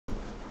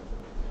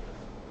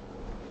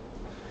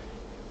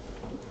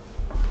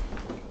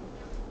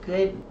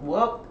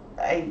Whoop,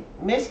 I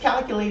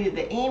miscalculated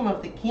the aim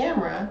of the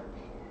camera,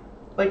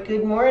 but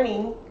good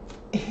morning.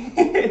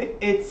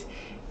 It's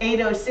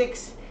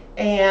 8:06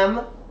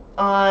 a.m.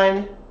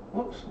 on,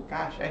 whoops,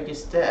 gosh, I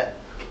just,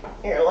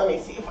 here, let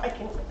me see if I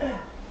can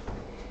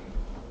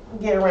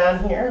get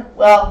around here.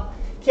 Well,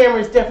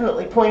 camera's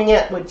definitely pointing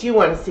at what you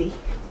want to see.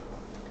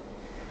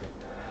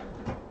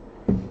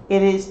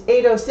 It is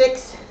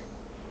 8:06.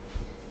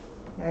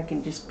 I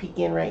can just peek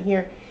in right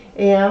here.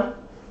 A.m.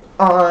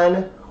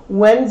 on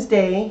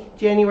Wednesday,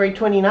 January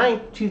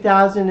 29th,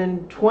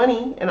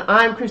 2020, and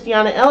I'm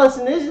Christiana Ellis,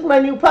 and this is my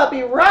new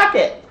puppy,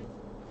 Rocket.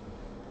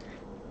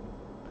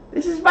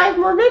 This is 5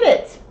 more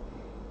minutes.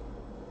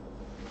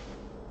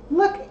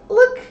 Look,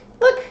 look,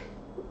 look,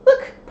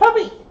 look,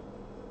 puppy.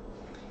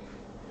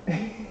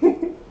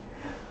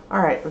 All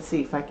right, let's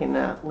see if I can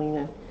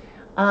lean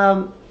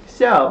in.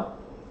 So,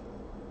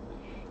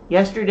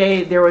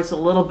 yesterday there was a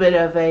little bit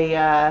of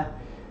a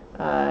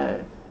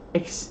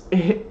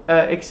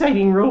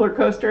exciting roller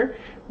coaster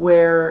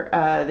where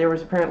there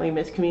was apparently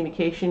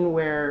miscommunication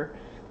where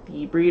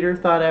the breeder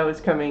thought I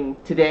was coming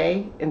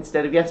today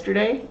instead of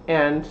yesterday,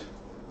 and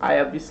I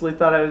obviously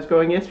thought I was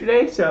going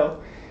yesterday,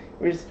 so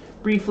there was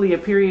briefly a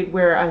period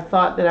where I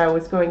thought that I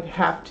was going to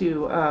have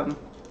to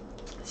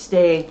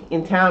stay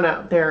in town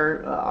out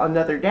there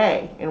another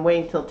day and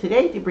wait until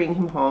today to bring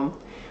him home.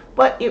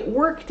 But it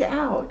worked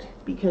out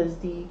because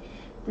the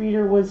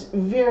breeder was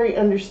very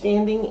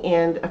understanding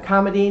and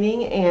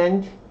accommodating,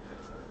 and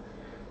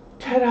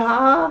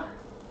ta-da!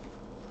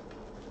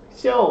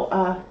 So,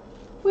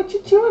 what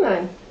you chewing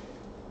on?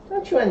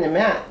 Don't chew on the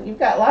mat. You've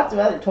got lots of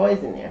other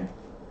toys in there.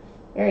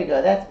 There you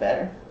go, that's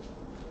better.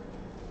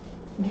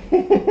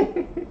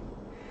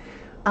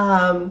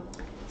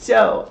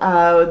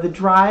 The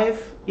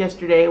drive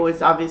yesterday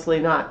was obviously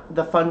not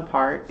the fun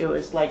part. It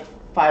was like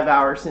 5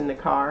 hours in the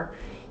car,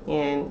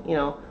 and, you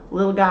know,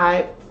 little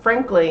guy,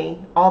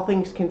 frankly, all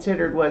things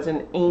considered, was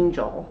an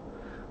angel.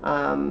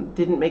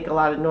 Didn't make a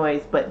lot of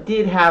noise, but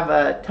did have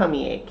a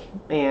tummy ache,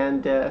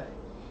 and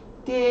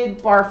did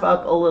barf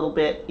up a little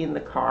bit in the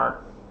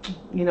car,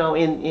 you know,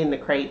 in the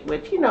crate,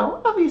 which, you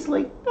know,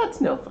 obviously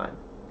that's no fun.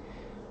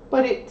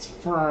 But it's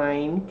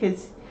fine,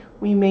 because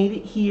we made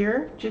it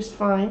here just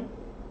fine.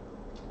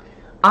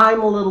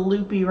 I'm a little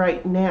loopy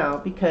right now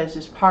because,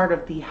 as part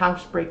of the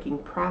housebreaking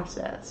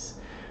process,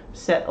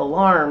 set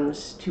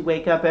alarms to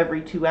wake up every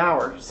 2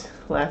 hours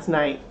last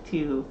night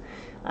to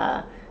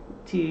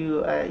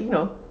you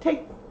know,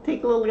 take a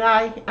little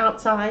guy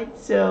outside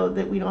so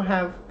that we don't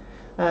have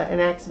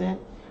an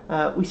accident.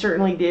 We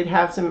certainly did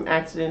have some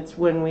accidents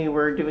when we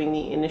were doing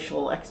the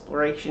initial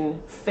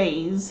exploration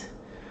phase,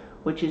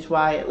 which is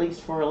why, at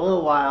least for a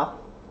little while,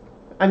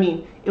 I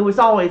mean, it was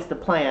always the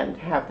plan to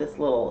have this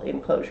little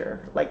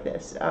enclosure like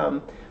this,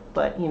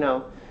 but, you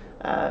know,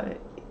 I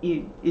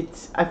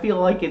feel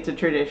like it's a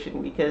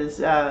tradition because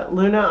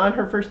Luna on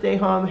her first day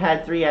home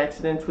had 3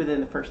 accidents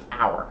within the first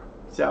hour,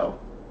 so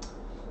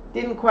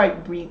didn't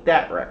quite beat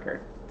that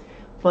record.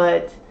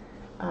 But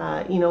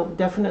you know,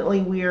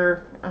 definitely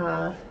we're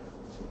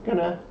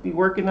gonna be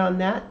working on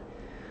that.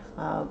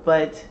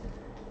 But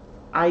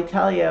I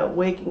tell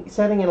you,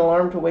 setting an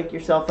alarm to wake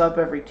yourself up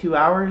every 2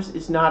 hours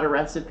is not a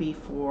recipe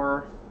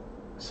for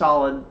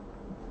solid,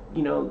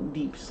 you know,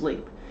 deep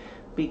sleep,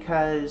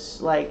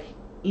 because, like,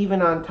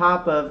 even on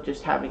top of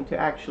just having to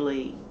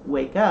actually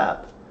wake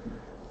up,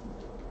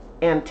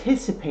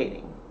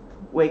 anticipating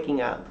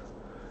waking up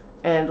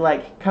and,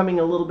 like, coming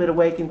a little bit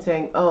awake and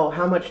saying, oh,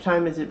 how much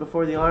time is it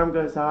before the alarm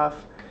goes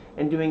off,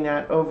 and doing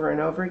that over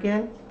and over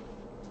again,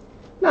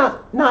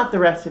 not the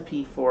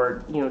recipe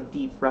for, you know,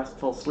 deep,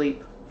 restful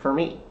sleep for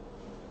me.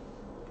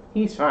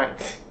 He's fine.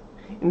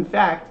 In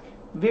fact,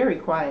 very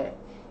quiet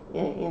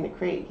in the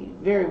crate. He's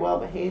very well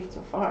behaved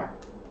so far.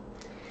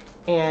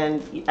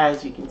 And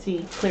as you can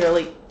see,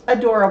 clearly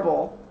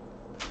adorable.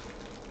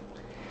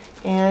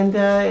 And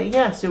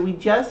yeah, so we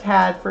just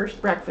had first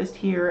breakfast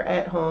here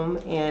at home,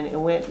 and it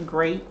went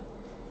great.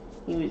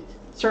 He was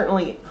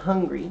certainly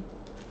hungry.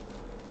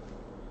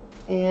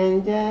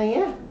 And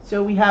yeah,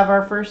 so we have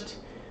our first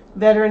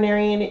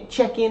veterinarian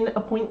check-in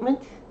appointment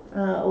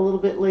a little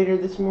bit later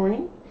this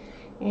morning,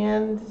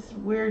 and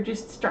we're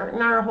just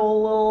starting our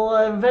whole little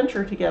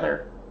adventure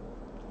together.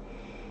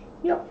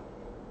 Yep.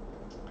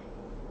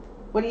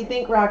 What do you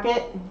think,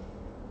 Rocket?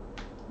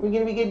 We're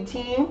going to be a good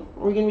team?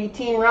 We're going to be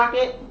Team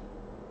Rocket?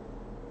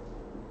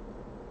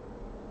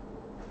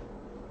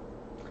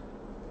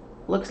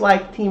 Looks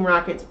like Team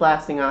Rocket's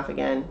blasting off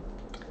again.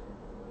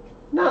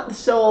 Not the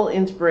sole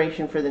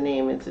inspiration for the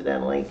name,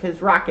 incidentally,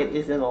 because Rocket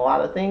is in a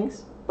lot of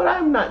things, but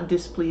I'm not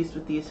displeased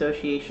with the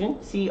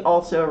association. See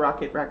also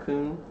Rocket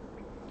Raccoon.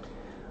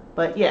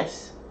 But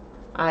yes,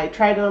 I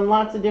tried on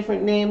lots of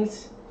different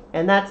names,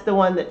 and that's the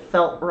one that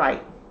felt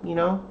right, you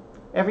know?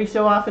 Every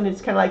so often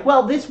it's kind of like,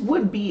 well, this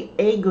would be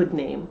a good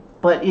name,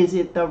 but is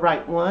it the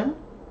right one?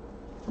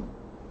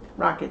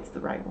 Rocket's the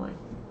right one.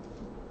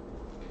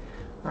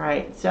 All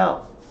right,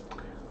 so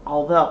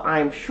although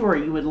I'm sure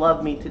you would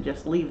love me to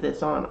just leave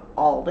this on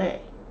all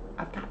day,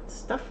 I've got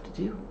stuff to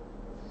do.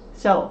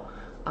 So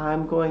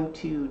I'm going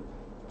to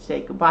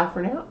say goodbye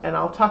for now, and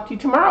I'll talk to you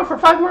tomorrow for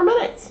 5 more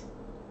minutes.